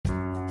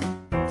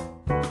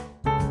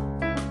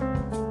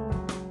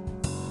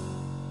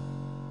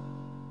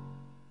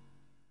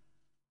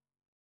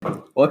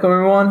Welcome,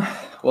 everyone.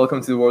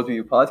 Welcome to the World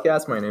Review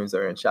Podcast. My name is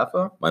Aryan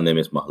Shafa. My name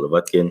is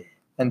Mahlavatkin.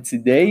 And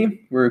today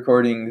we're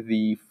recording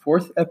the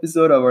fourth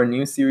episode of our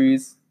new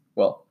series,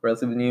 well,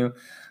 relatively new,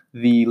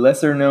 The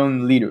Lesser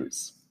Known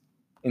Leaders.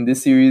 In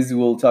this series,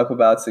 we'll talk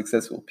about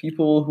successful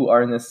people who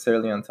aren't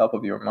necessarily on top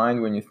of your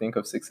mind when you think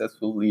of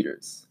successful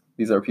leaders.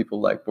 These are people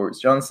like Boris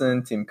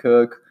Johnson, Tim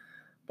Cook,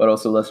 but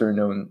also lesser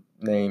known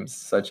names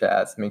such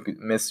as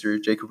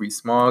Mr. Jacob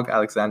Rees-Mogg,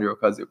 Alexandria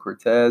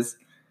Ocasio-Cortez,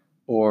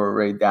 or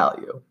Ray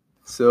Dalio.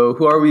 So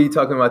who are we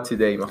talking about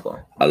today,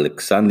 Mahlo?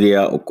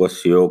 Alexandria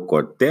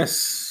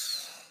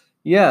Ocasio-Cortez.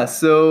 Yeah,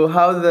 so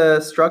how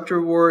the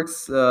structure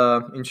works,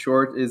 in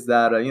short, is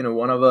that,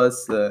 one of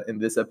us, in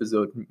this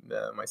episode,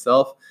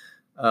 myself,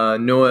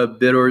 know a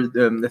bit or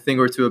a thing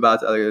or two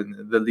about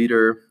the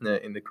leader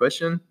in the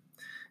question.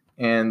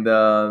 And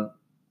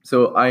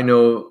so I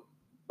know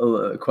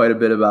quite a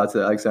bit about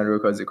Alexandria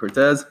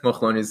Ocasio-Cortez.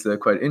 Mohlon is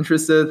quite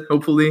interested,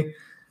 hopefully.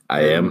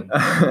 I am.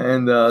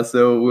 And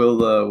so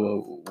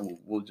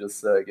we'll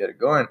just get it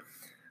going.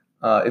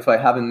 If I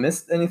haven't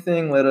missed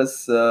anything, let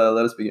us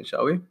begin,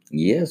 shall we?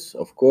 Yes,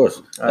 of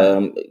course.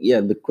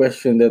 The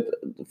question that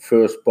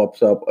first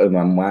pops up in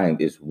my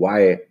mind is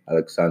why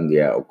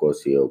Alexandria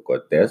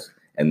Ocasio-Cortez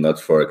and not,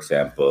 for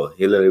example,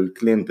 Hillary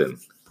Clinton?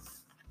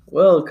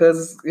 Well,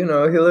 because,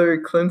 Hillary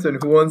Clinton,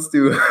 who wants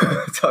to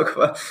talk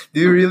about... Do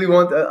you really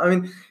want...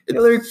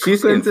 Hillary She's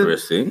Clinton...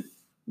 interesting.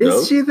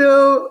 Is she,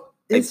 though?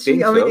 Is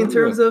she? So, in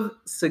terms of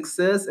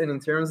success and in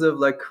terms of,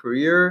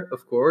 career,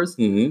 of course.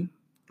 Mm-hmm.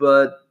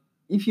 But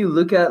if you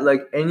look at,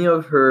 any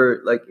of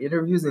her,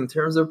 interviews in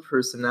terms of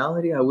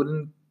personality, I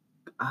wouldn't...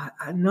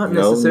 not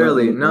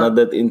necessarily. Not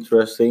that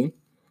interesting.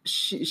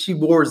 She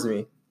bores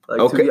me.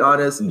 Okay. To be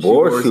honest,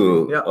 bores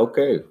you. Me. Yeah.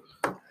 Okay.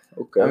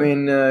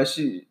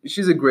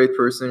 She's a great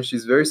person.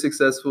 She's very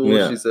successful.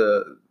 Yeah. She's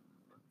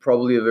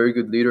probably a very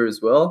good leader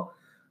as well.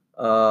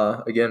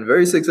 Again,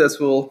 very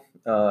successful.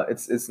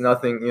 It's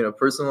nothing,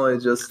 personal.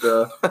 It's just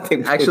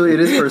actually it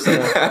is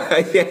personal.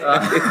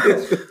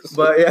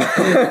 But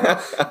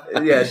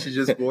yeah, she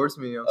just bores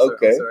me. I'm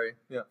sorry.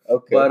 Yeah.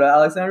 Okay. But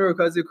Alexandria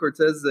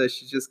Ocasio-Cortez,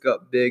 she just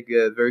got big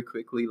very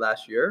quickly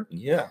last year.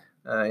 Yeah.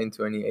 In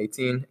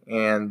 2018,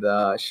 and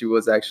she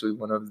was actually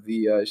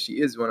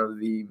she is one of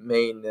the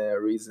main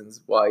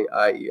reasons why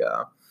I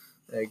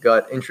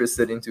got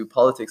interested into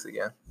politics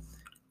again.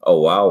 Oh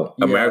wow!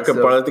 Yeah,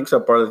 American politics or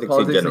politics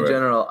in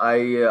general?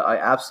 I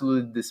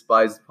absolutely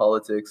despised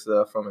politics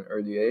from an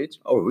early age.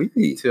 Oh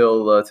really?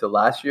 Till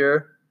last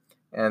year,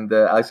 and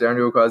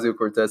Alexandria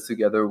Ocasio-Cortez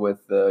together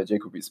with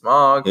Jacob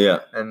Rees-Mogg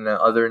and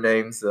other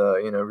names,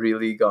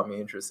 really got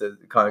me interested.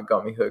 Kind of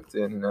got me hooked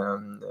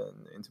into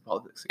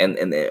politics.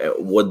 And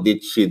what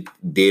did she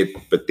did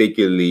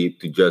particularly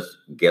to just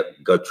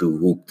got you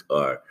hooked?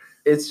 Or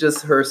it's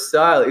just her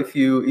style. If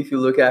you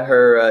look at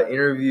her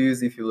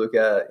interviews, if you look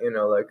at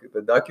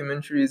the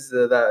documentaries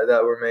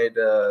that were made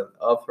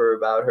of her,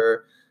 about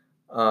her,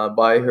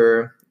 by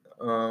her,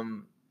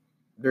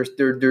 there's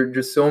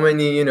so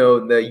many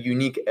the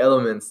unique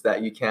elements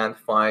that you can't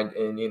find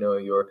in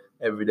your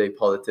everyday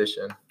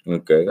politician.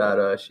 Okay.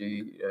 That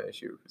she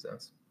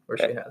represents, or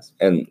she has.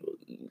 And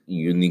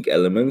unique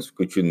elements.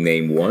 Could you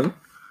name one?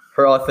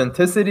 Her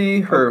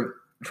authenticity, her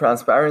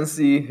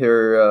transparency,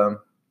 her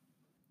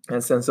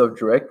and sense of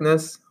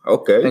directness.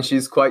 Okay. And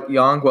she's quite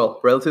young,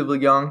 relatively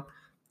young,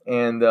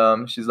 and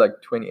she's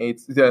like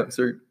 28. Yeah,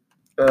 sorry,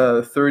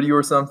 30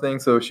 or something.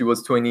 So she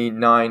was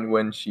 29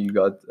 when she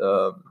got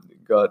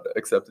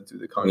accepted to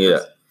the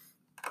Congress. Yeah.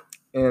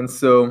 And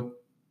so,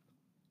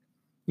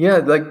 yeah,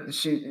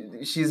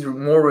 she's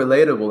more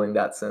relatable in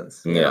that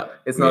sense. Yeah.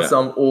 It's not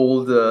some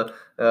old,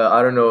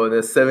 I don't know, the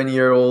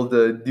 7-year-old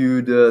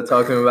dude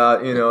talking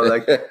about,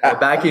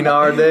 back in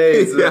our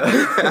days,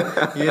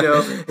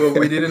 when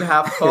we didn't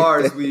have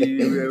cars, we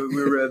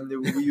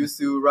used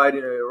to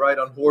ride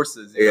on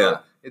horses. You know?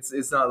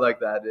 It's not like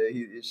that.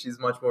 She's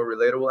much more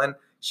relatable, and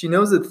she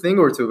knows a thing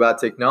or two about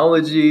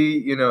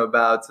technology,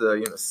 about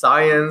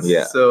science.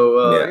 Yeah.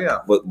 So yeah.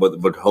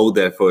 But hold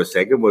that for a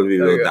second, but we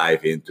will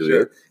dive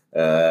into it.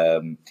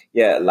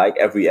 Like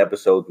every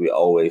episode, we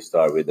always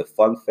start with the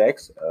fun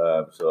facts.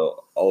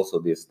 So also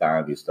this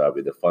time we start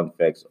with the fun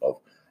facts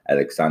of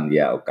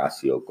Alexandria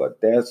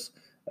Ocasio-Cortez.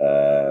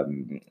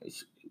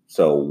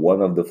 So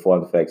one of the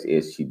fun facts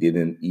is she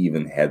didn't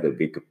even have a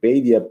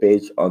Wikipedia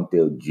page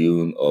until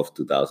June of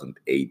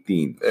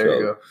 2018. There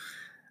you go.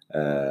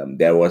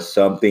 There was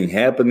something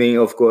happening,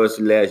 of course,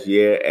 last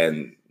year,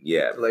 and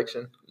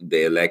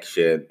the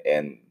election,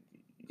 and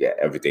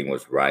everything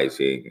was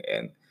rising.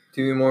 And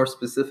to be more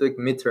specific,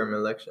 midterm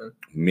election.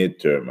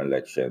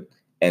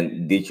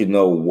 And did you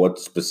know what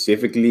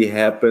specifically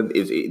happened?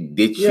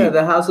 Did she? Yeah,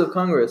 the House of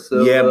Congress.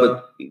 So,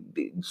 but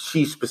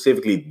she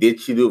specifically, did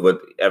she do what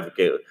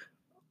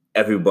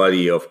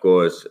everybody, of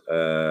course,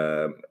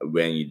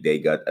 when they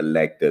got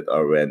elected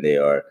or when they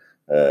are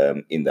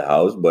in the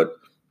House, but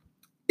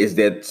is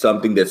that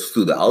something that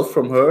stood out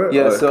from her?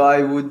 Yeah, so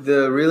I would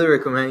really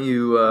recommend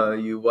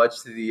you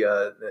watch the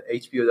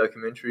HBO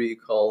documentary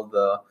called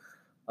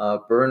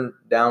Burn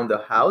Down the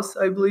House,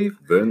 I believe.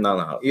 Burn Down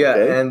the House. Yeah,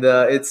 Okay. and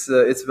it's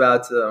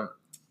about,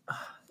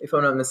 if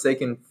I'm not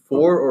mistaken,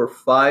 4 or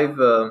 5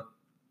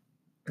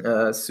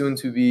 soon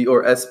to be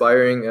or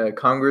aspiring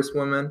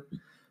congresswomen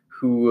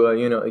who,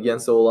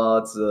 against all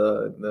odds,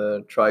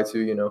 try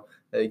to,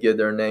 get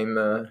their name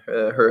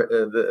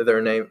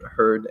their name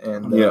heard,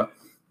 and Yeah.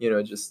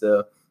 just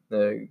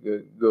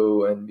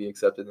go and be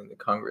accepted in the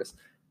Congress.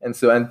 And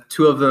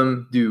 2 of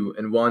them do,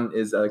 and one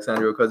is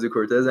Alexandria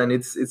Ocasio-Cortez, and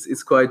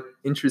it's quite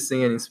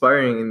interesting and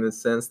inspiring in the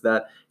sense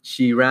that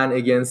she ran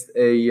against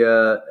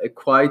a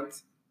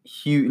quite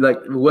huge, like,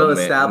 well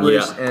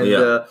established,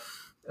 Yeah,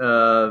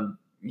 and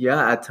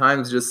yeah. at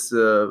times just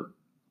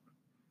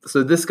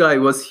so this guy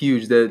was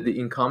huge, the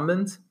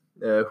incumbent,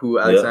 who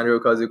Alexandria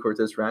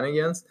Ocasio-Cortez ran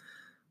against.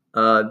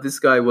 This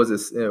guy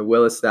was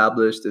well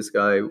established. This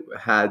guy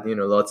had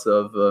lots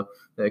of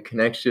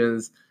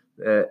connections,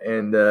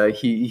 and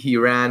he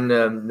ran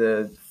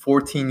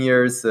 14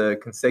 years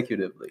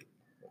consecutively.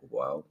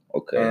 Wow.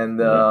 Okay.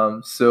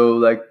 And so,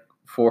 like,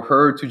 for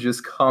her to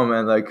just come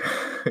and, like,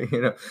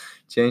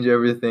 change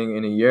everything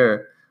in a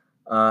year.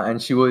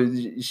 And she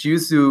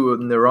used to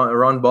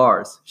run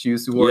bars. She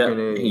used to work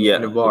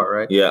in a bar,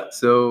 right? Yeah.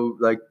 So,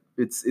 like,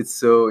 it's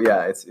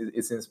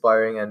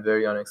inspiring and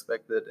very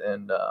unexpected.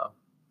 And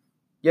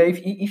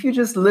if you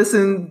just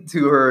listen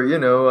to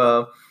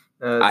her,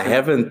 I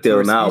haven't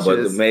till now,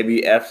 but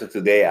maybe after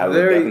today I will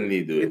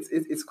definitely do it.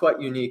 It's quite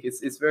unique.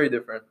 It's very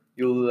different.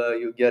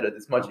 You'll get it.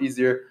 It's much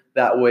easier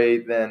that way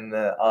than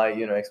I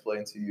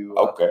explain to you.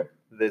 Okay.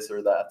 This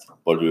or that.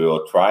 But we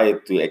will try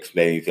to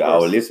explain it to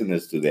our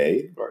listeners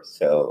today. Of course.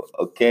 So,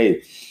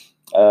 okay.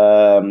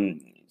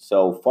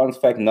 So, fun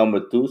fact number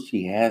 2,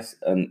 she has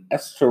an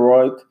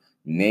asteroid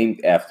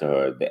named after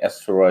her. The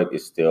asteroid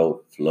is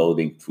still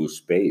floating through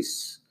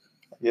space.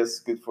 Yes,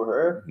 good for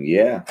her.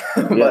 Yeah.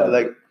 But,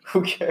 like,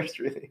 who cares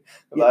really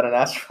about an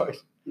asteroid?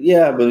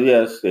 Yeah,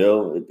 but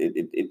still,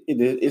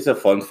 it's a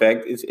fun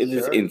fact. It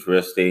is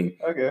interesting.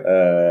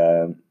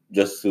 Okay.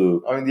 Just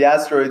to... I mean, the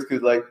asteroid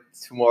could, like,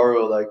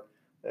 tomorrow, like,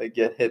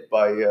 get hit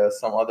by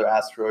some other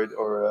asteroid,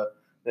 or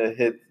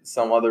hit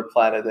some other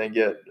planet and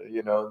get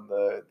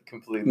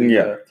completely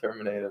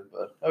terminated.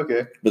 But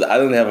okay. But I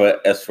don't have an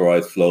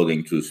asteroid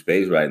floating through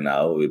space right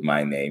now with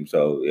my name,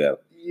 so yeah.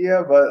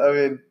 Yeah, but I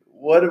mean,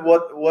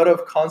 what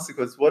of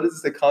consequence? What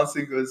is the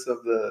consequence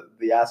of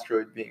the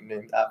asteroid being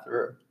named after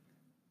her?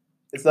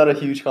 It's not a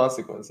huge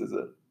consequence, is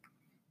it?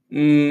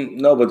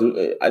 No, but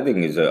I think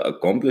it's an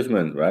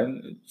accomplishment, right?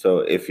 So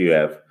if you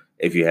have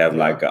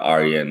like an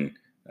Aryan.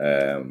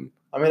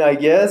 I mean, I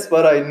guess,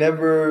 but I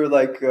never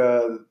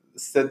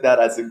set that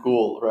as a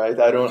goal, right?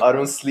 I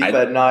don't sleep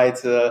at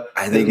night.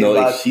 I don't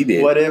know if she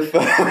did. What if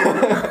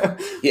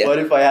what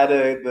if I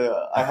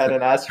had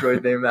an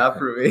asteroid named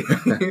after me?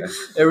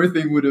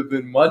 Everything would have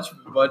been much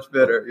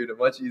better,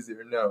 much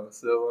easier. No,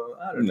 so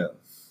I don't know.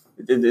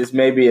 It's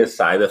maybe a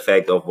side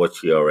effect of what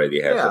she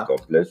already has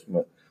accomplished.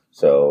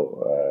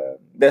 So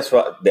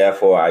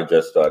therefore, I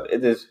just thought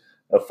it is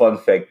a fun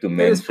fact to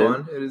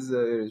mention. It is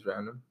fun. It is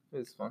random. It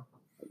is fun.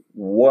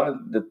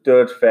 The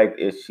third fact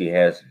is she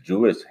has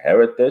Jewish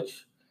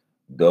heritage,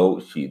 though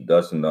she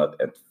does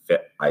not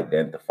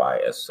identify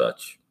as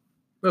such.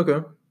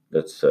 Okay.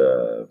 That's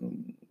a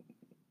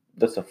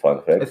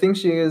fun fact. I think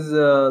she is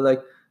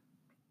like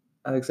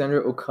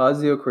Alexandria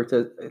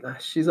Ocasio-Cortez.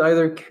 She's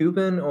either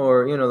Cuban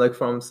or like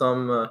from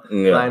some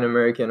Latin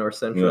American or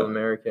Central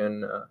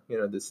American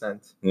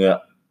descent. Yeah.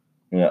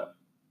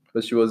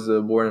 But she was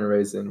born and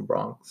raised in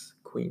Bronx,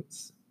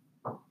 Queens.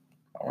 All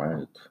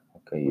right.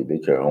 Okay, you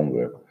did your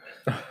homework.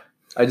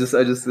 I just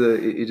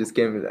it just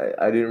came.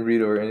 I didn't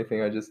read or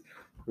anything. I just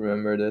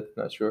remembered it.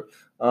 Not sure.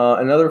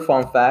 Another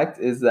fun fact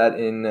is that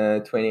in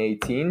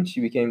 2018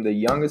 she became the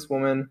youngest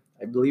woman.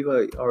 I believe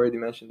I already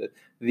mentioned it.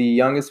 The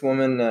youngest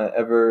woman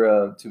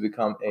ever to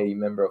become a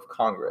member of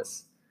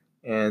Congress,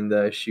 and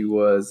she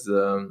was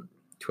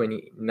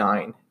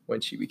 29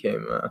 when she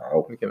became a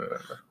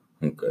member.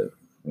 Okay,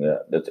 yeah,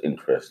 that's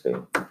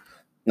interesting.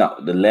 Now,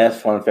 the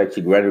last fun fact,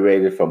 she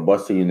graduated from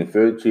Boston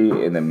University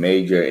in a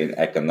major in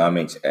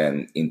economics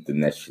and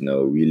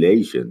international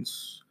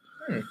relations.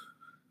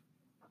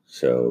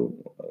 So,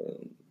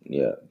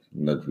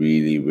 not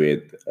really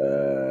with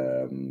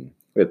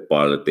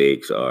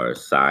politics or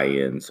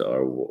science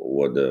or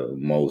what the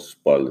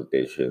most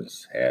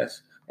politicians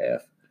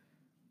have.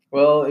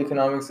 Well,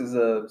 economics is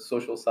a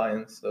social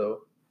science,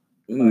 so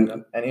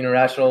and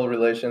international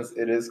relations,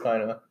 it is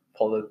kind of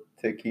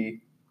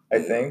politicky, I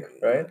think,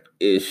 right?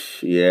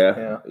 Ish,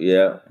 yeah.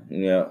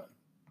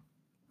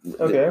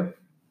 Okay.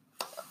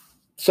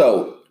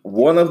 So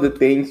one of the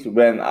things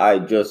when I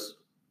just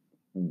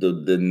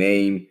the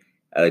name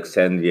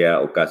Alexandria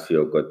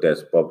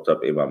Ocasio-Cortez popped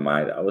up in my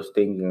mind, I was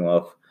thinking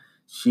of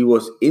she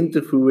was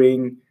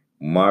interviewing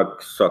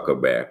Mark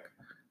Zuckerberg,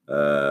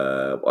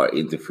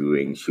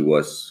 she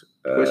was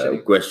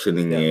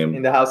questioning him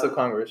in the House of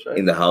Congress, right?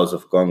 In the House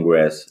of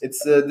Congress.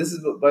 It's this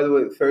is, by the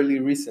way, fairly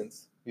recent.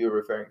 You're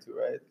referring to,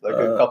 right? Like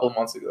a couple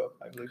months ago,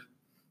 I believe.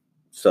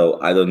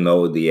 So I don't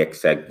know the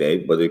exact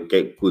date, but it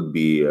could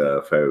be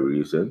very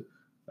recent.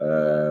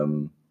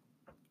 Um,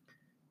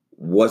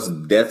 was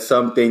that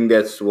something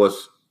that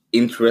was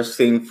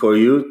interesting for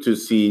you to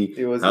see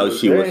It was how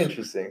she very was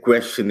interesting.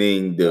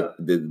 questioning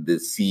the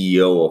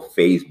CEO of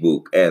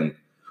Facebook, and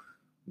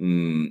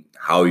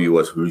how he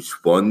was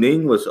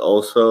responding was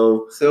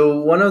also So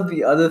one of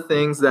the other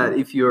things that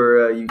if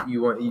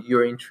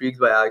you're intrigued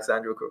by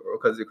Alexandria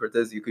Ocasio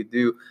Cortez, you could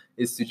do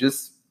is to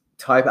just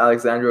type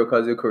Alexandria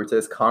Ocasio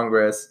Cortez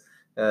Congress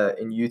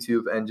in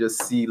YouTube and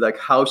just see like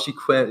how she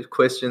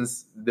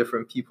questions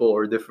different people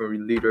or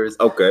different leaders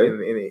okay.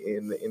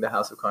 in the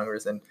House of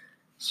Congress, and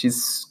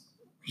she's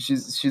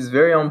she's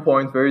very on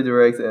point, very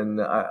direct,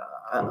 and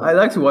I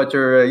like to watch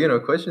her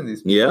question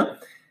these people. Yeah.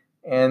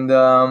 And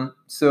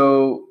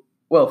so,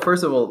 well,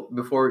 first of all,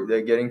 before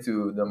getting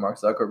to the Mark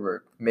Zuckerberg,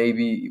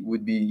 maybe it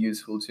would be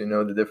useful to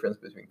know the difference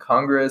between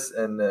Congress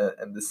and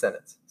the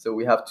Senate. So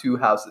we have two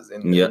houses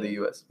in the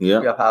U.S. Yeah.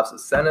 We have House of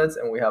Senate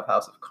and we have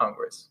House of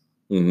Congress.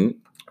 Mm-hmm.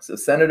 So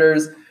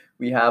senators,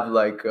 we have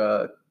like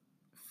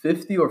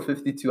 50 or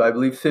 52, I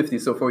believe 50.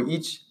 So for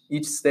each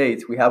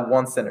state, we have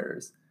one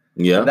senators.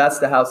 Yeah. And that's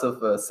the House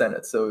of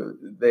Senate. So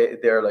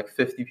they're like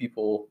 50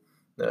 people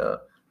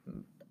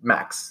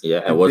max.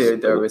 Yeah, and what's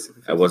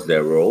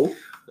their role?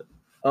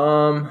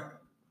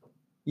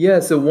 Yeah,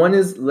 so one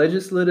is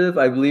legislative.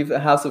 I believe the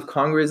House of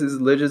Congress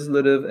is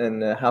legislative,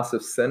 and the House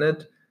of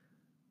Senate,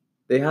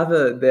 they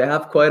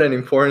have quite an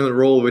important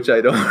role, which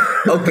I don't.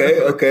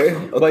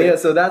 Okay. But yeah,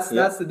 so that's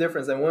the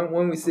difference. And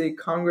when we say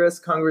Congress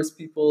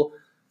people,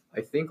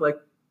 I think like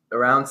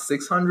around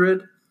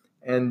 600,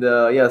 and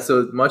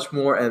so much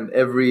more. And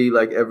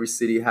every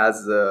city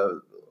has a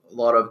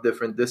lot of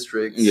different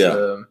districts.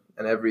 Yeah.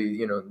 And every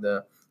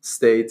the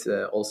state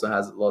also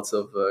has lots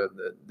of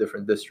the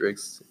different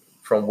districts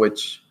from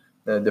which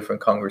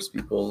different Congress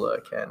people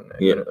can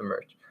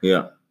emerge.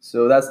 Yeah.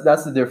 So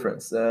that's the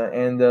difference,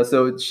 and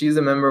so she's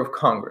a member of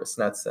Congress,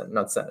 not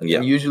Senate. Yeah.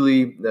 And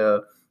usually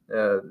the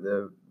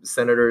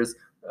senators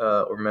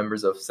or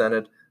members of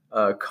Senate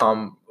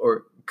come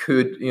or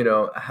could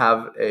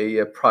have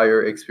a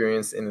prior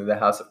experience in the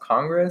House of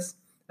Congress,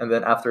 and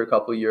then after a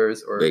couple of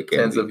years or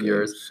tens of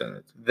years,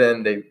 Senate.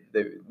 Then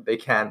they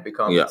can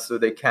become so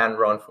they can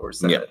run for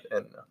Senate.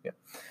 And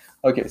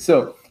okay,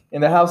 so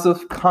in the House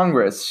of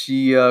Congress,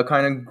 she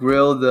kind of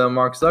grilled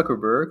Mark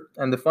Zuckerberg,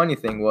 and the funny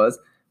thing was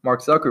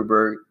Mark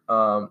Zuckerberg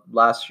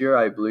last year,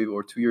 I believe,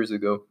 or 2 years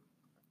ago,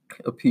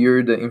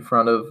 appeared in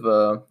front of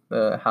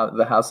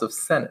the House of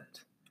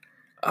Senate.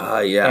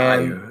 Yeah,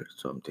 I heard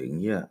something.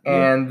 Yeah.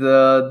 And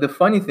the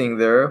funny thing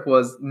there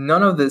was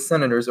none of the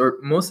senators, or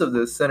most of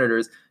the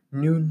senators,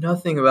 knew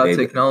nothing about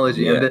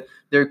technology, and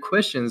their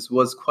questions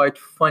was quite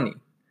funny.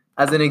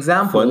 As an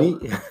example, funny.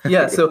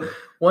 Yeah. So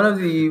one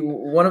of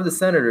the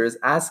senators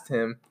asked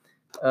him,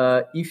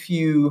 if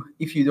you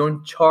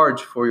don't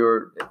charge for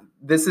your,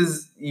 this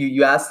is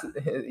you asked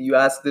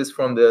this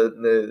from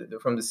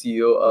the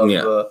CEO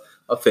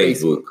of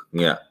Facebook.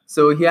 Yeah.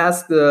 So he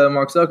asked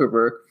Mark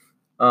Zuckerberg,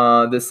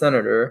 the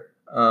senator,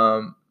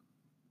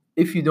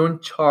 if you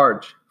don't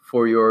charge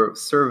for your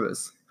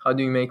service, how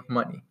do you make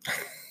money?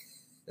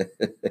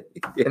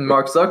 And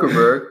Mark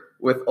Zuckerberg,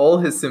 with all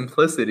his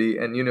simplicity,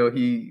 and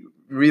he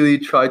really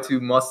tried to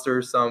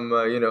muster some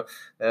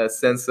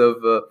sense of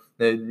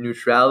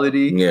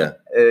neutrality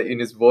in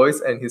his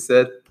voice, and he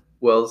said,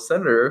 well,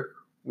 Senator,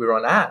 we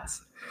run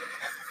ads.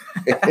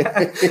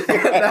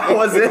 That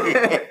was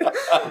it.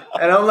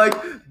 And I'm like,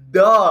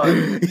 dog,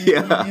 you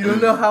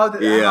don't know how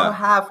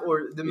half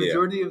or the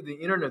majority of the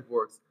internet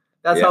works.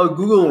 That's how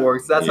Google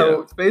works. That's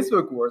how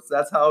Facebook works.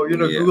 That's how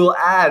Google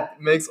Ad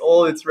makes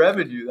all its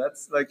revenue.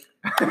 That's like,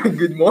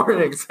 good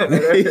morning,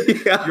 Senator.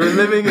 You're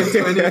living in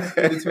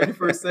the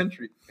 21st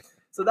century.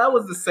 So that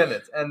was the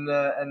Senate and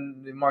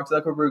Mark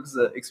Zuckerberg's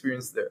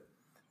experience there.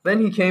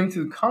 Then he came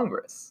to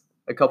Congress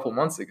a couple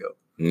months ago.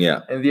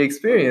 Yeah. And the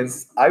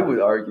experience, I would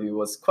argue,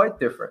 was quite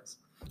different.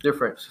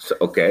 So,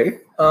 okay.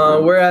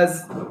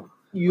 Whereas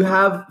you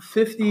have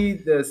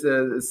 50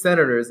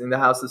 senators in the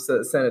House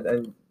of Senate,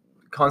 and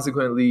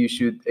consequently, you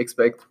should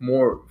expect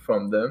more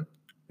from them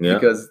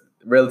because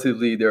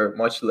relatively they're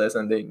much less,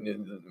 and they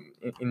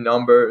in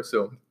number,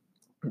 so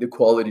the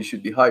quality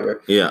should be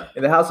higher. Yeah.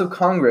 In the House of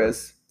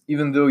Congress,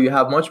 even though you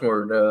have much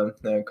more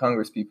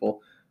Congress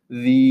people,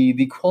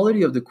 the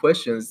quality of the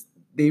questions,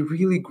 they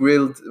really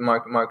grilled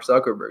Mark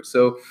Zuckerberg.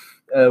 So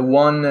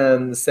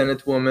one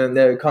Senate woman,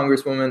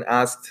 Congresswoman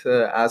asked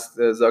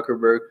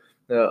Zuckerberg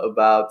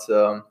about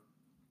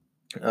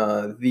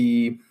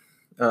the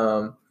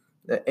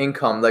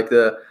income, like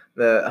the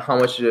how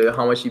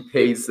much he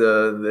pays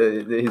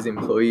his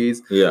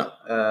employees. Yeah.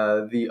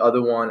 The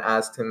other one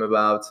asked him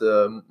about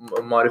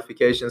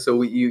modification.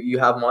 So you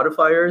have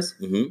modifiers,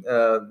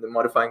 the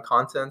modifying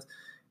content,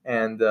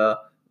 and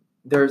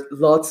there's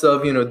lots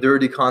of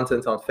dirty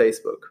content on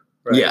Facebook.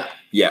 Right?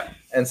 Yeah.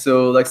 And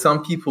so like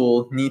some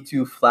people need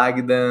to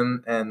flag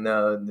them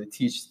and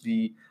teach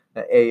the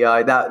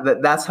AI.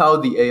 That's how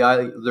the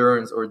AI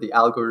learns, or the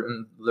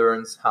algorithm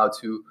learns how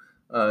to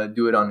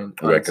do it on its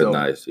own.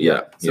 Recognize.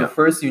 Yeah. So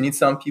first, you need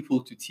some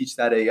people to teach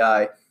that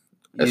AI.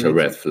 As a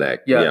red flag.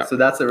 Yeah. So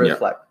that's a red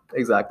flag.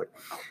 Exactly.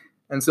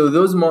 And so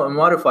those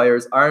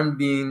modifiers aren't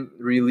being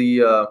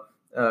really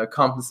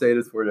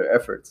compensated for their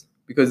efforts,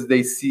 because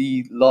they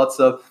see lots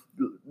of,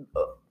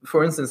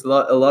 for instance, a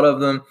lot of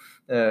them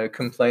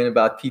complain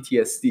about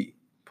PTSD,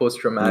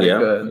 post-traumatic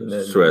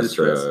stress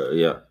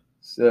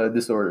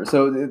disorder.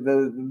 So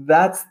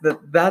that's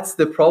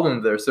the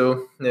problem there.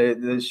 So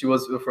she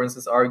was, for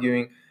instance,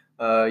 arguing,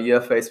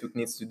 Facebook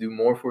needs to do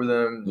more for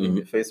them.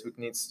 Facebook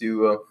needs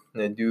to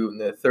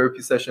do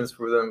therapy sessions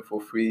for them for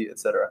free,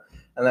 etc.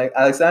 And like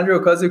Alexandria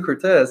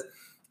Ocasio-Cortez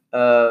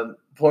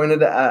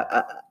pointed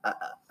at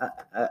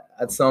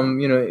some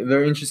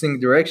very interesting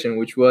direction,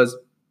 which was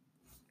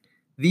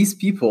these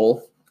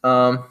people,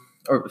 or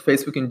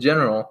Facebook in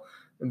general,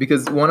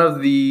 because one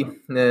of the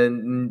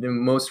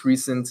most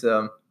recent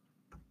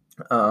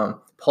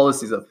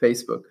policies of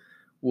Facebook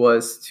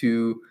was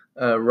to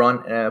run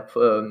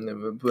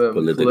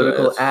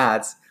political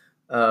ads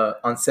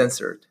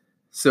uncensored.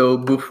 So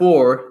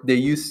before, they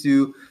used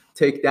to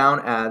take down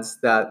ads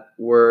that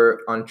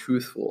were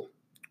untruthful.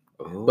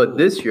 But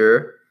this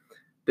year,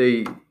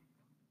 they,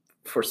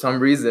 for some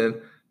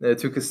reason,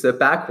 took a step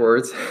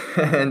backwards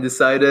and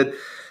decided,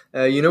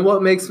 you know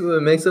what makes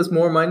us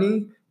more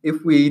money?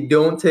 If we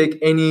don't take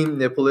any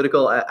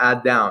political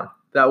ad down.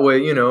 That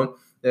way,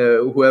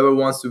 whoever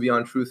wants to be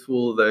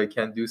untruthful, they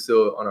can do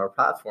so on our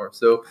platform.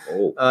 So,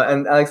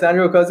 and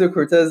Alexandria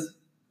Ocasio-Cortez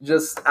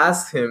just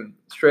asked him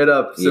straight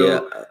up,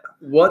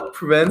 what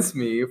prevents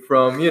me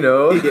from,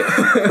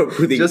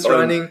 just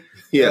running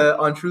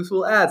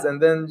untruthful ads?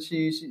 And then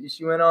she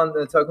went on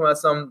talking about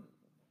some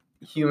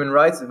human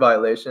rights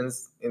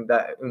violations, in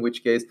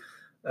which case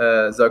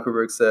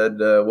Zuckerberg said,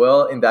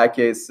 well, in that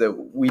case,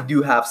 we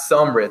do have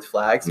some red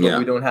flags, but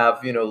we don't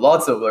have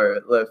lots of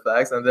red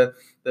flags. And then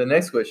the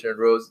next question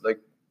arose, like,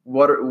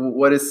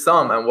 what is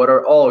some and what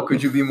are all?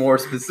 Could you be more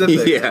specific?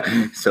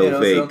 Vague. So,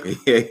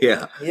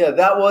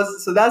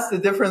 that's the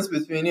difference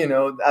between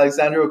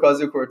Alexandria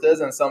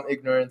Ocasio-Cortez and some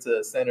ignorant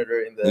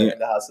senator in the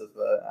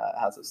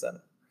House of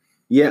Senate.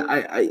 Yeah,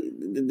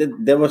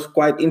 that was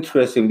quite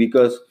interesting,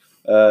 because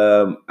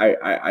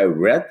I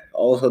read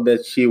also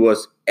that she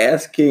was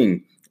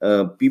asking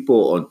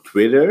people on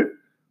Twitter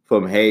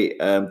from, hey,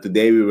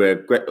 today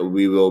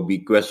we will be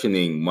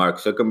questioning Mark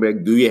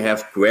Zuckerberg. Do you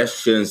have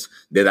questions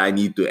that I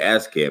need to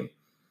ask him?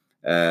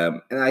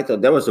 And I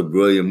thought that was a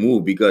brilliant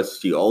move, because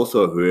she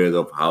also heard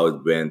of how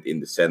it went in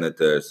the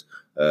senators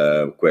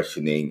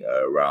questioning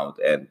round,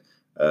 and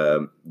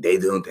they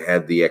don't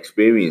have the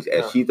experience.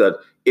 And she thought,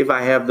 if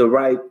I have the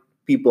right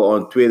people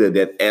on Twitter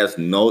that ask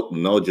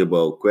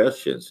knowledgeable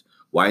questions,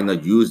 why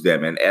not use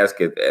them and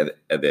ask it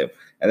at them?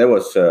 And that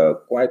was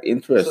quite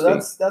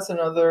interesting. So that's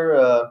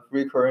another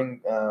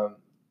recurring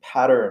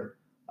pattern,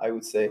 I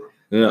would say,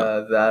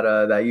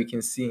 that you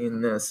can see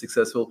in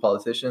successful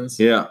politicians.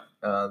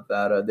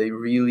 That they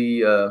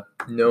really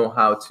know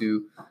how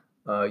to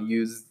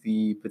use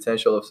the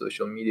potential of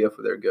social media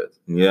for their good.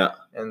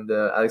 And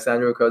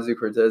Alexandria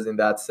Ocasio-Cortez, in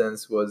that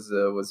sense,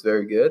 was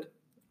very good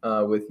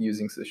with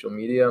using social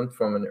media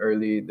from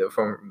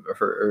her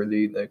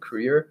early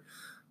career.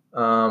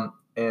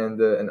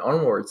 And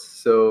onwards.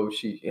 So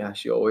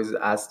she always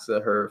asks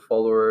her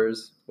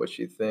followers what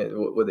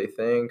they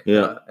think.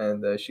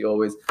 And she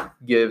always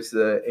gives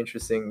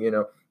interesting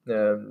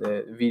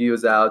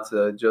videos out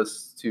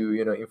just to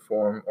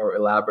inform or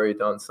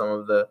elaborate on some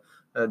of the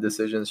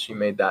decisions she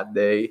made that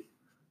day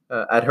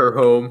at her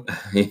home.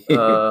 It's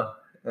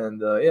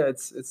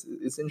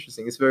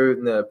interesting. It's very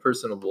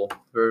personable,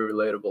 very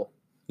relatable.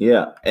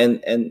 Yeah,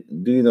 and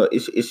do you know,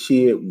 is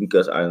she,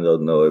 because I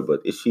don't know it, but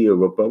is she a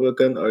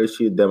Republican or is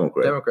she a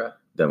Democrat?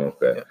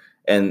 Democrat. Yeah.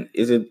 And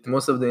is it...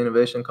 Most of the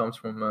innovation comes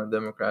from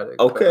Democratic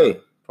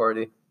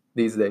Party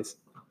these days.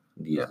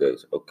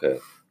 Okay.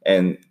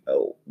 And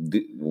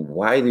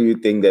why do you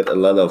think that a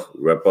lot of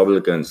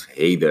Republicans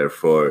hate her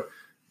for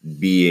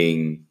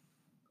being...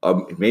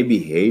 maybe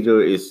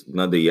hater is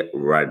not the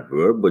right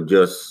word, but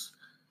just...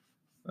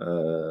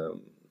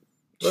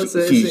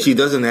 she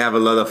doesn't have a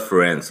lot of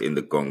friends in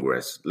the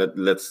Congress.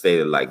 Let's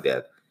say it like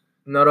that.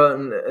 Not a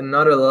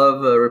lot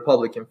of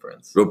Republican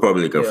friends.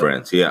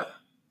 Friends, yeah.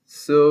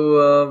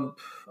 So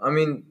I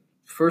mean,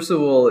 first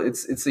of all,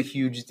 it's a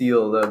huge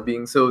deal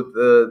being so.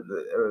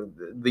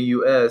 The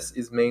U.S.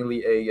 is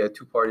mainly a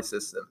two-party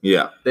system.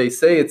 Yeah. They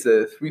say it's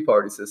a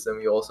three-party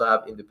system. You also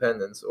have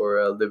independents or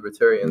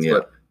libertarians,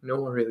 but no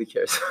one really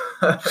cares.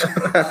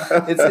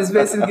 It's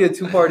basically a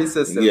two-party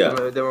system.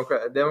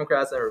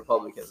 Democrats and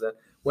Republicans. And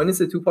when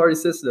it's a two-party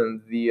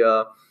system,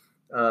 the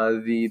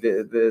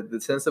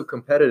sense of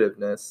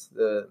competitiveness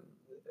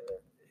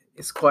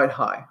is quite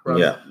high.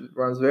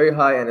 Runs very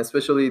high, and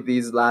especially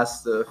these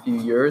last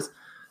few years,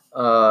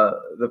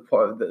 the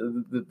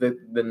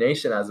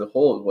nation as a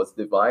whole was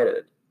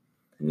divided.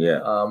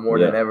 More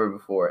than ever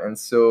before, and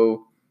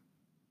so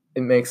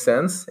it makes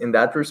sense in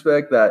that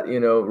respect that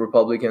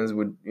Republicans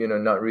would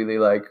not really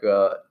like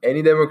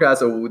any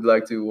Democrats, or would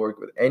like to work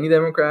with any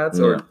Democrats,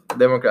 or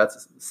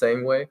Democrats the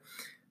same way.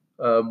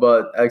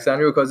 But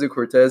Alexandria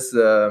Ocasio-Cortez,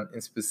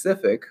 in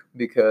specific,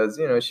 because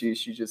she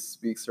just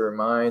speaks her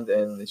mind,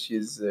 and she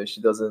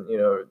doesn't,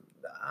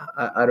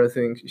 I don't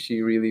think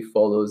she really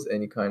follows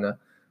any kind of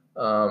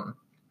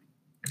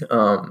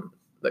um,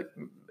 like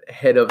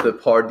head of the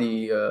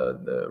party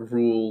the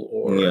rule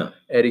or Yeah.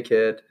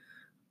 etiquette.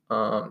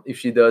 If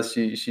she does,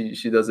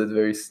 she does it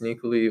very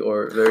sneakily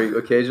or very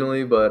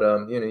occasionally, but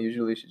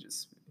usually she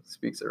just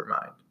speaks her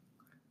mind.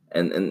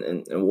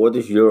 And what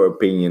is your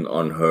opinion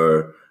on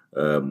her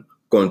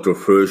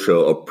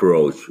controversial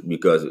approach?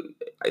 Because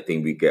I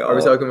think we get Are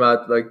we all talking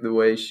about like the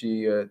way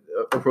she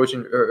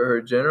approaching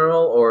her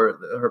general or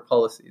her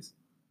policies?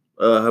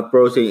 her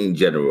approaching in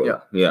general. Yeah.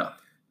 Yeah.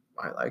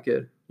 I like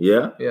it.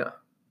 Yeah. Yeah.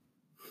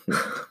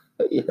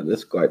 Yeah,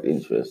 that's quite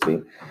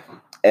interesting.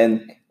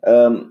 And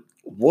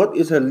what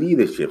is her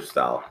leadership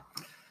style?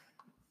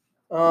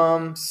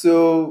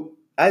 So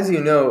as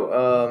you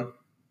know,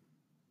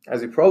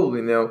 as you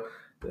probably know,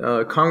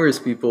 Congress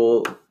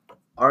people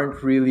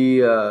aren't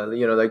really,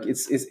 like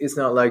it's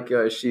not like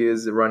she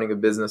is running a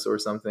business or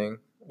something.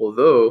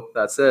 Although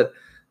that said,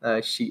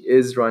 she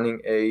is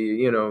running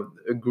a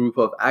group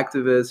of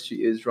activists.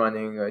 She is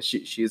running.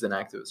 She is an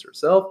activist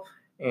herself,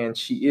 and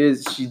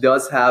she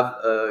does have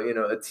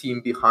a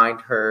team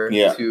behind her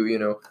Yeah.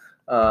 to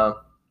uh,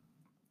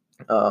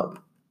 um,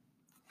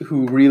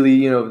 who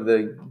really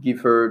they give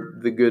her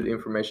the good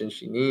information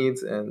she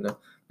needs and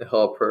to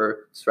help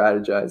her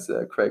strategize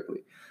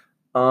correctly.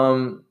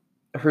 um,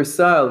 Her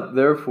style,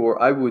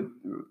 therefore, I would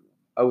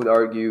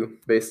argue,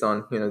 based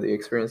on the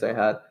experience I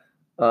had,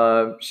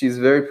 she's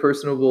very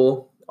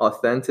personable,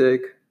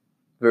 authentic,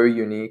 very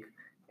unique,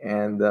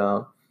 and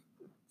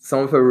some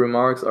of her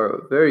remarks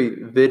are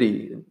very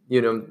witty,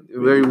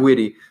 very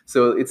witty.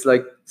 So it's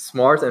like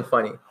smart and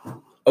funny.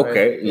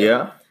 Okay. Right?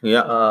 Yeah.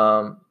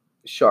 Yeah.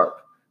 Sharp,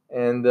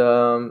 and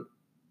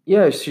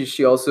yeah,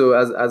 she also,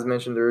 as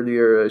mentioned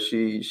earlier,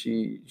 she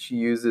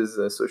uses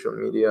social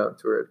media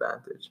to her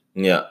advantage,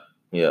 Yeah.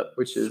 Yeah.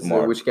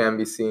 Smart. which can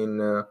be seen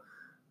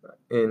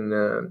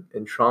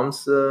in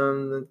Trump's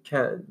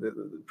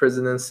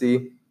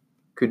presidency,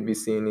 could be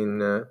seen in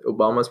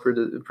Obama's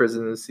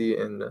presidency,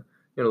 and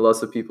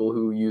lots of people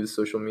who use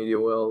social media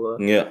well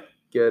Yeah.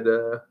 get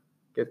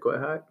quite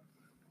high.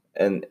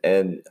 And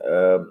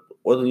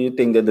what do you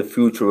think that the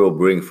future will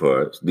bring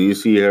for us? Do you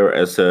see her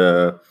as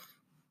a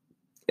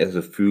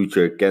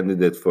future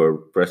candidate for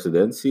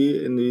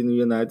presidency in the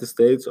United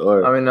States,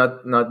 or I mean,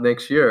 not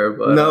next year,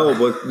 but no,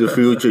 but the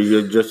future,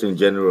 you're just in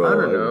general? I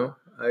don't know.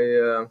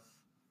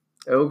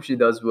 I hope she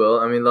does well.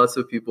 I mean, lots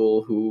of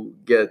people who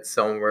get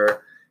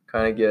somewhere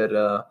kind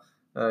of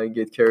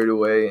get carried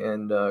away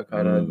and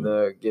kind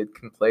of get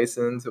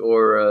complacent,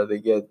 or they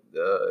get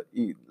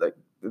like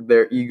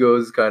their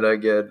egos kind of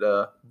get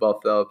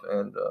buffed up,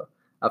 and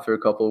after a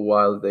couple of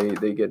while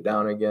they get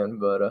down again.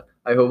 But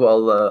I hope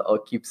I'll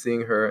keep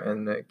seeing her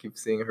and keep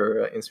seeing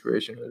her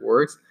inspirational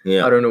works.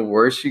 Yeah. I don't know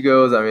where she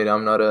goes. I mean,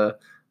 I'm not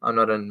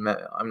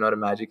a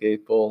magic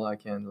 8 ball. I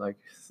can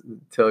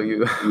tell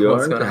you You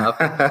what's aren't? gonna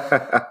happen.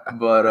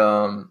 But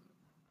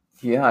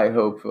yeah, I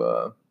hope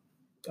we'll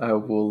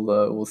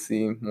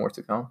see more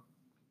to come.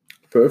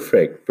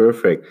 Perfect,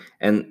 perfect.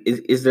 And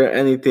is there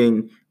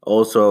anything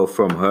also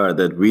from her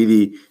that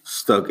really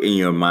stuck in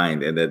your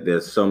mind, and that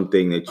there's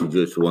something that you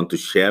just want to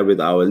share with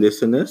our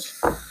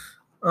listeners?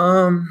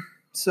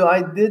 So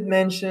I did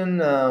mention.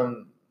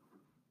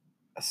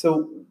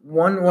 So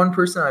one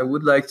person I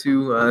would like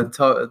to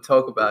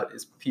talk about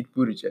is Pete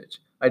Buttigieg.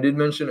 I did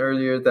mention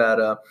earlier that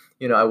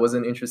I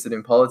wasn't interested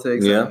in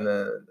politics, Yeah. and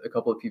a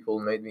couple of people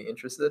made me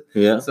interested.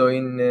 Yeah. So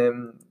in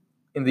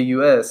the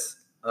U.S.,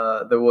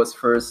 there was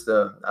first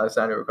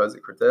Alexandria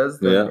Ocasio-Cortez,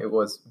 then Yeah. it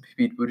was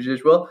Pete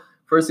Buttigieg. Well,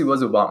 first it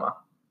was Obama,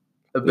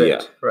 a bit,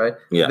 Yeah. right?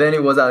 Yeah. Then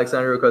it was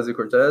Alexandria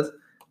Ocasio-Cortez,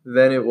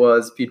 then it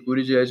was Pete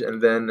Buttigieg,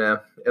 and then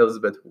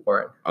Elizabeth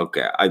Warren.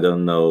 Okay, I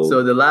don't know.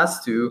 So the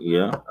last two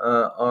Yeah.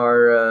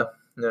 are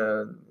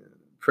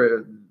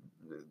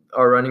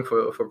running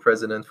for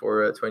president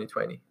for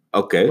 2020.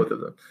 Okay. Both of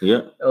them.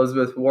 Yeah.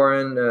 Elizabeth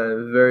Warren,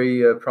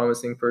 very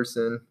promising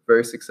person,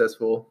 very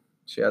successful.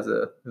 She has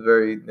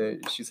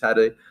she's had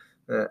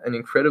an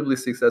incredibly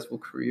successful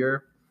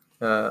career,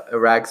 a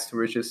rags to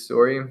riches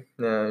story.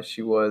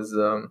 She was.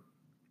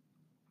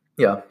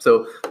 Yeah,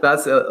 so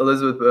that's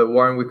Elizabeth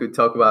Warren. We could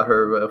talk about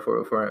her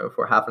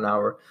for half an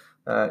hour.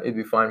 It'd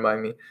be fine by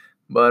me.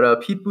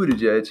 But Pete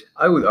Buttigieg,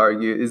 I would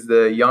argue, is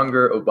the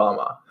younger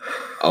Obama.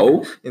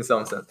 Oh. In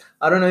some sense,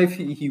 I don't know if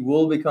he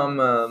will become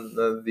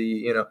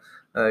the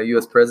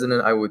U.S.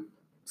 president. I would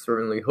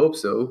certainly hope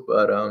so,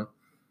 but I'm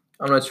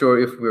not sure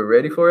if we're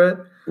ready for it.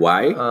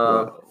 Why?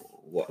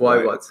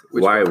 Why what?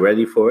 Why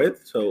ready for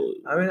it? So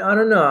I mean, I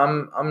don't know.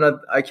 I'm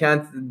not. I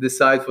can't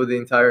decide for the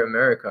entire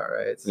America,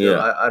 right? So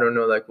Yeah. I don't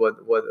know, like what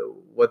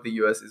the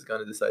U.S. is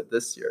going to decide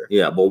this year.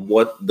 yeah, but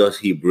what does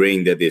he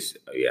bring that is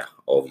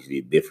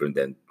obviously different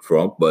than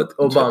Trump? But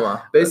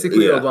Obama,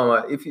 basically Yeah.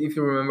 Obama. If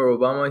you remember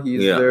Obama, he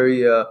is Yeah. very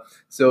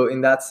so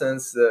in that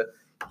sense.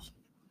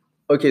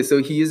 Okay,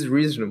 so he is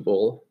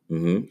reasonable.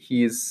 Mhm.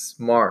 He is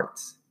smart.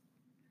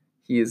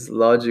 He is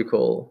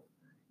logical.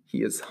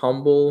 He is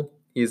humble.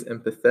 He is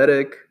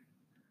empathetic,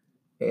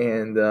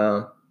 and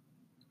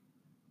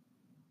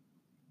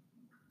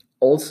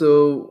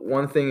also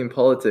one thing in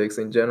politics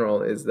in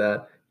general is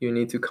that you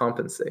need to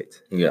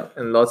compensate. Yeah.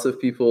 And lots of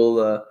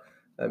people,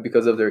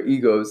 because of their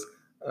egos,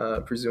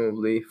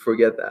 presumably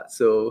forget that.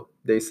 So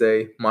they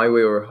say my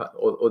way or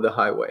the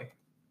highway.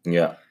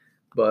 Yeah.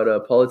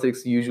 But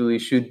politics usually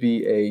should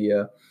be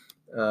a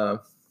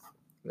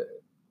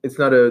it's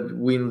not a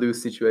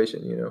win-lose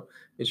situation.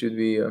 It should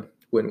be a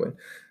win-win.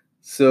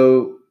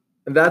 So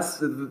that's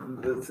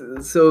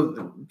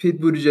so Pete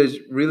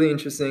Buttigieg, really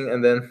interesting,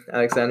 and then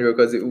Alexandria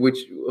Ocasio,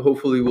 which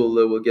hopefully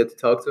we'll get to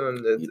talk to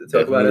him, to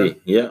talk about him.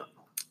 Definitely. Yeah.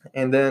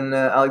 And then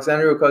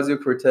Alexandria Ocasio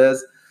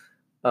Cortez.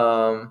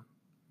 Um,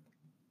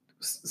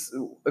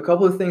 a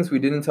couple of things we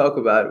didn't talk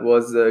about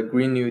was the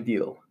Green New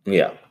Deal.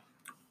 Yeah.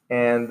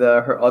 And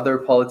her other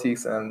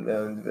politics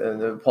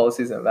and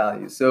policies and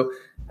values. So,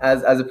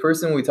 as a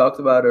person, we talked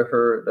about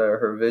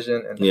her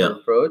vision and Yeah. her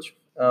approach.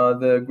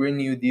 The Green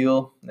New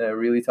Deal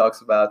really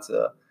talks about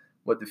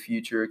what the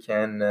future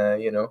can,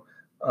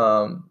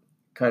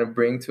 kind of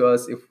bring to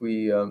us if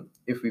we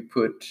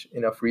put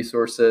enough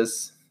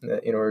resources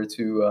in order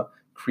to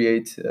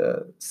create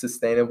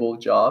sustainable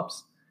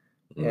jobs,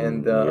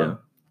 and Yeah.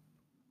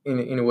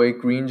 in a way,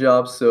 green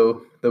jobs.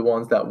 So the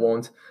ones that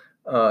won't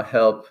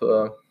help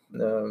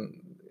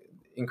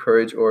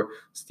encourage or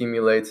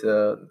stimulate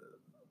a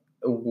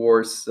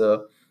worse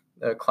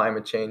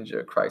climate change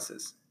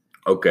crisis,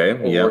 Okay.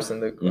 or Yeah. worsen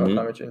the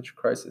climate change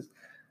crisis.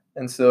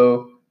 And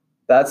so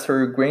that's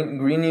her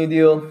Green New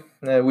Deal,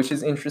 which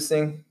is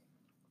interesting.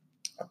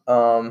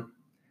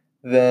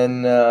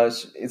 Then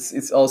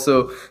it's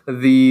also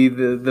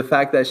the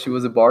fact that she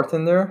was a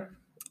bartender.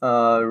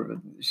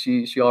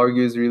 She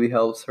argues really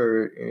helps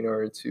her in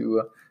order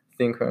to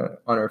think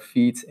on her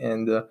feet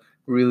and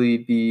really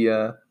be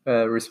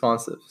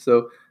responsive.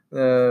 So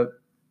the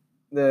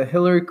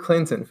Hillary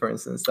Clinton, for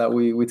instance, that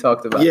we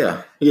talked about.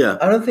 Yeah. Yeah.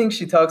 I don't think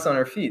she talks on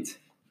her feet.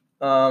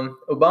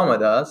 Obama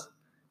does.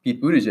 Pete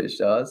Buttigieg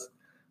does.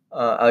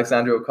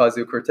 Alexandria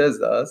Ocasio Cortez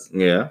does.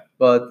 Yeah.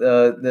 But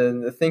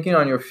the thinking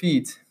on your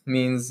feet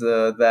means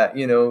that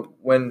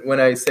when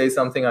I say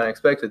something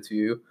unexpected to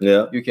you,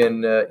 Yeah. you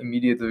can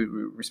immediately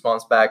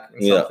respond back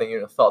in Yeah.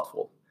 something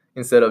thoughtful,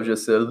 instead of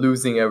just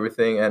losing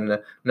everything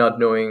and not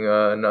knowing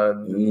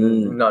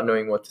not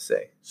knowing what to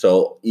say.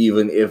 So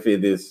even if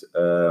it is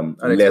less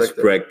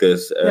Unexpected.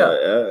 practice,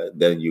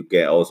 then you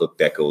can also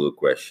tackle the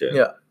question.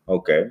 Yeah.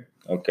 Okay.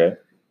 Okay.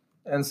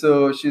 And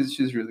so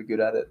she's really good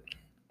at it.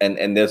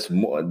 And that's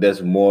more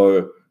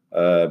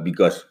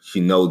because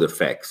she knows the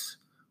facts,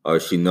 or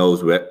she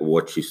knows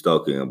what she's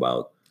talking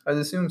about. I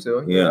assume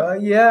so. Yeah.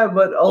 Yeah,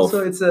 but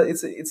also it's a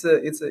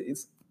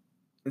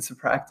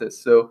practice.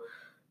 So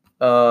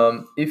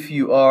if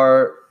you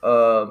are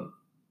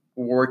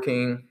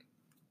working,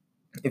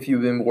 if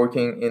you've been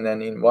working in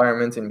an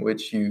environment in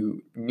which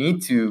you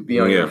need to be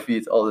on your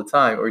feet all the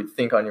time, or you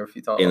think on your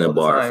feet all the time. In a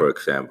bar, for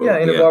example. Yeah,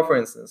 in a bar, for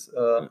instance.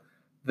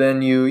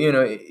 Then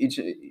it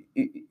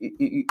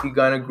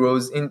kind of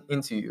grows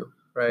into you,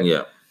 right?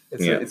 Yeah.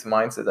 It's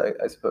mindset,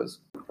 I suppose.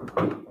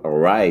 All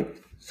right.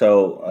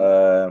 So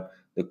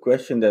the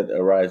question that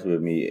arises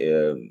with me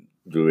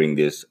during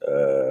this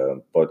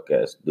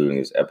podcast, during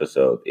this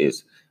episode,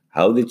 is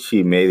how did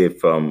she made it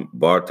from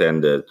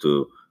bartender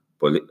to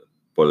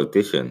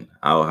politician?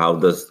 How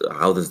does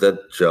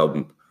that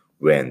jump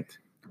went?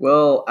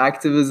 Well,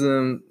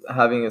 activism,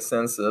 having a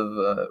sense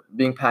of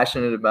being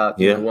passionate about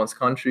one's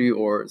country,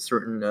 or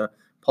certain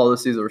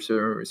policies, or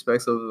certain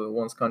respects of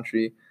one's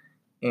country,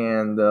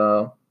 and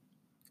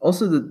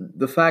also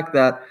the fact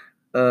that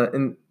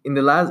in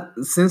the last,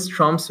 since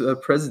Trump's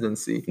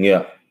presidency,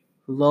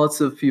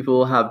 lots of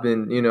people have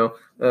been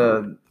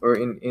or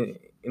in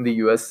the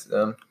U.S.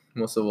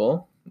 Most of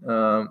all,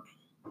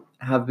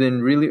 have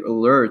been really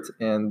alert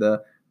and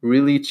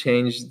really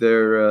changed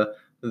their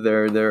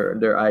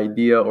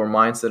idea or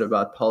mindset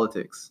about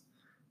politics.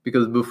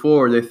 Because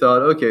before they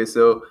thought, okay,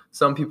 so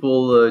some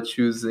people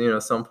choose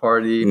some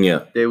party,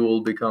 they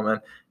will become,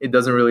 and it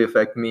doesn't really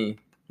affect me.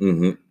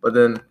 Mm-hmm. But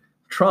then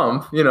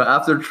Trump,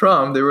 after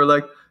Trump, they were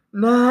like,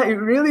 nah, it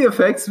really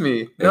affects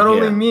me. Not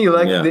only me,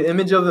 like the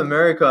image of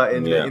America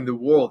in the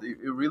world.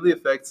 It really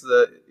affects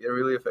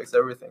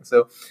everything.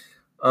 So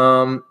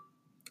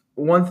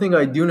one thing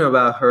I do know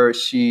about her,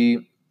 she's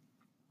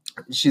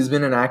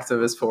been an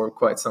activist for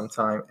quite some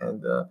time,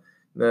 and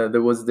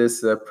there was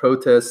this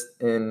protest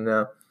in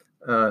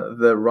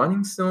the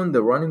running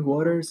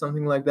water,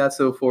 something like that.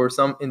 So for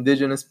some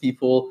indigenous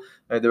people,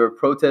 they were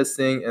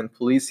protesting, and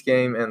police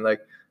came, and like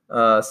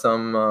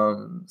some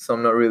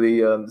not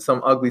really,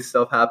 some ugly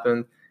stuff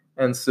happened,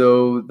 and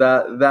so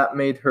that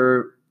made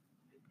her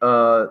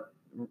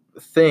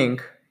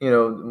think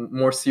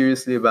more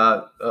seriously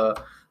about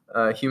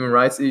human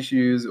rights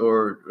issues,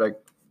 or like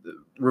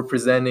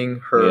representing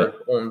her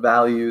own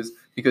values,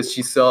 because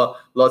she saw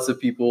lots of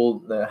people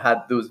that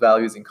had those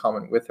values in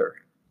common with her.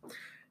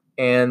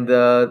 And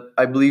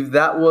I believe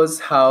that was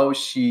how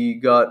she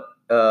got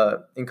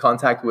in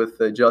contact with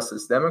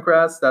Justice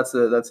Democrats. That's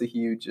a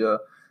huge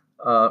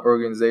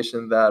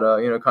organization that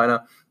kind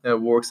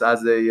of works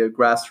as a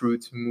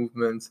grassroots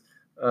movement,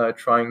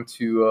 trying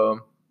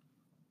to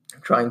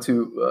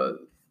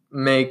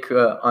make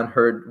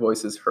unheard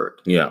voices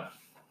heard. Yeah.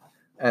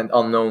 And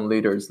unknown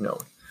leaders known.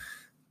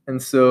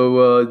 And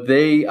so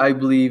they, I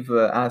believe,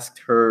 asked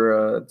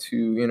her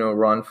to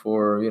run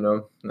for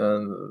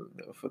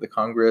for the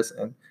Congress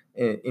and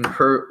in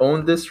her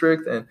own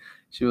district, and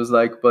she was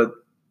like, but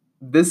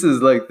this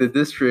is like the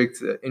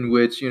district in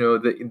which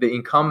the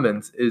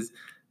incumbent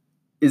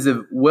is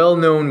a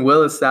well-known,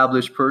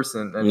 well-established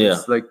person, and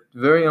it's like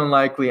very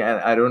unlikely,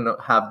 and I don't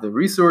have the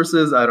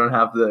resources, I don't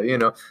have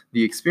the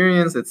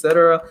experience,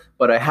 etc.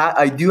 But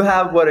I do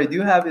have what I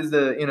do have is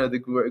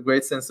the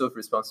great sense of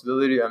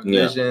responsibility and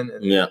vision,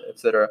 and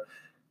etc.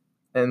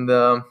 And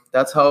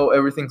that's how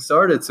everything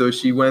started. So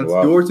she went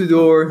door to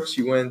door.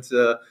 She went.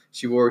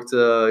 She worked.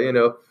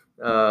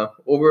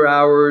 Over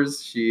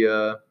hours. She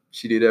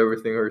did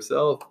everything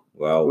herself.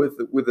 Wow.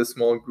 With a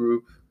small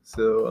group.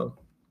 So.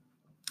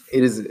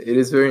 It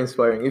is very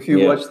inspiring. If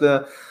you watch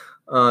the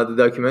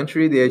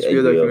documentary, the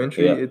HBO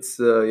documentary,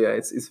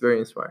 it's very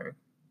inspiring.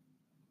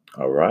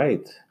 All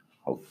right.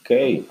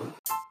 Okay.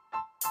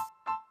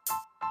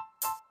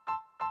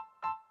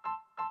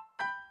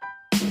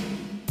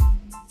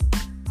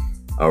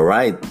 All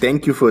right.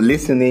 Thank you for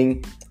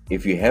listening.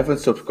 If you haven't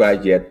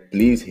subscribed yet,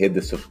 please hit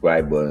the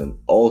subscribe button.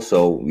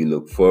 Also, we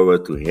look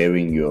forward to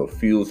hearing your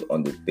views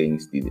on the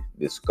things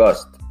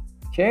discussed.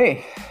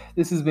 Okay,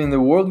 this has been the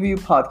Worldview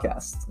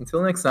Podcast.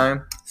 Until next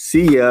time.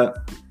 See ya.